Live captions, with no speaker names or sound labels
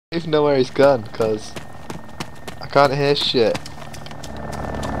even know where he's gone, cause I can't hear shit.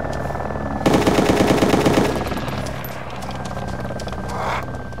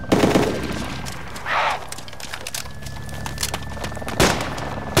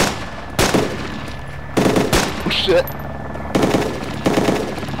 Oh shit!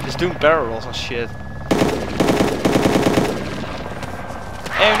 He's doing barrel rolls and shit.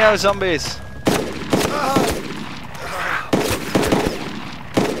 Oh no, zombies!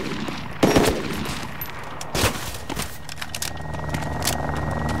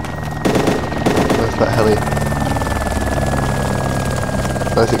 Where's that heli?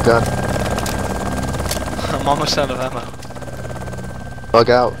 Where's it gone? I'm almost out of ammo. Bug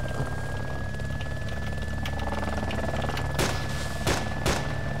out.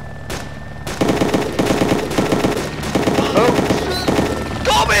 Oh!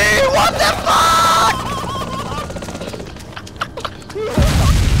 Gobby! What the fuck?!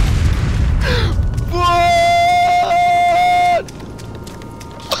 What?!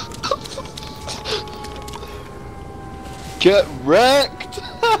 Get wrecked!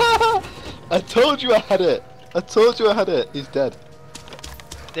 I told you I had it! I told you I had it! He's dead.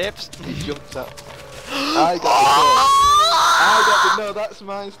 Dips. He jumped up. I got the kill. I got the... No, that's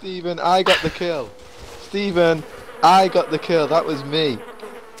mine, Stephen. I got the kill. Stephen, I got the kill. That was me.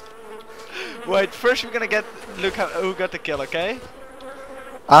 Wait, first we're gonna look at who got the kill, okay?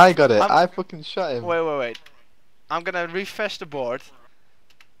 I got it. I fucking shot him. Wait. I'm gonna refresh the board.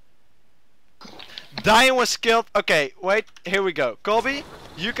 Diane was killed. Okay, wait, here we go. Colby,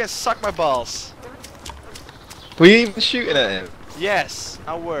 you can suck my balls. Were you even shooting at him? Yes,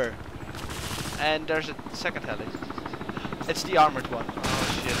 I were. And there's a second heli. It's the armored one.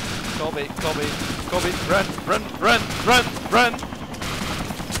 Oh shit. Colby, run!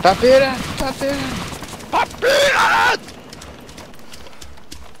 Papira! Papira!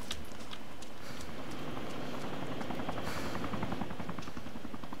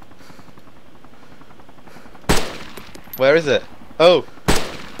 Where is it? Oh!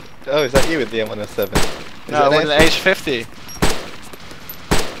 Oh, is that you with the M107? No, with the H50.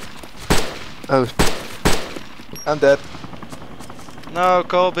 Oh. I'm dead. No,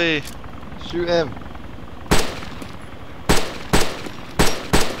 Colby. Shoot him.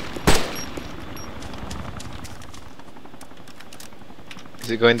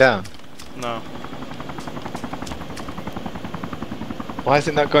 Is it going down? No. Why is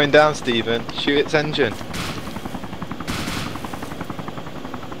it not going down, Stephen? Shoot its engine.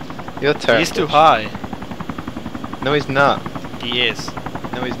 You're terrible. He's too high. No, he's not. He is.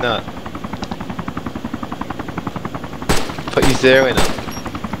 No, he's not. Put your zeroing on.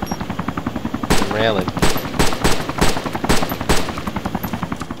 I'm railing.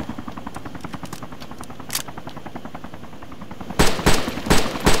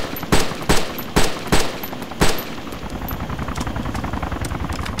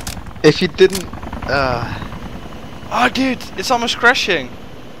 If you didn't, Oh, dude, it's almost crashing.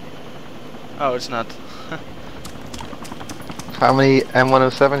 Oh, it's not. how many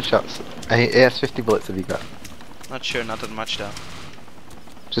M107 shots, AS50 bullets have you got? Not sure, not that much though.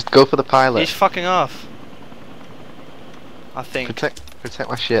 Just go for the pilot. He's fucking off. I think. Protect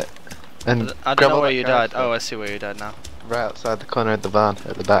my shit. And I don't know where you died. Oh, I see where you died now. Right outside the corner of the van,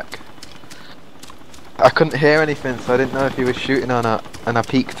 at the back. I couldn't hear anything, so I didn't know if he was shooting or not. And I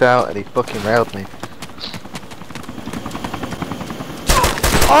peeked out, and he fucking railed me.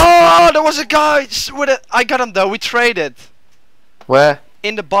 Oh, there was a guy with it. I got him though. We traded. Where?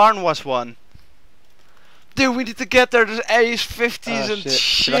 In the barn was one. Dude, we need to get there. There's A's, 50s, and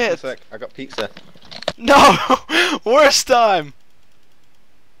shit. I got pizza. No, worst time.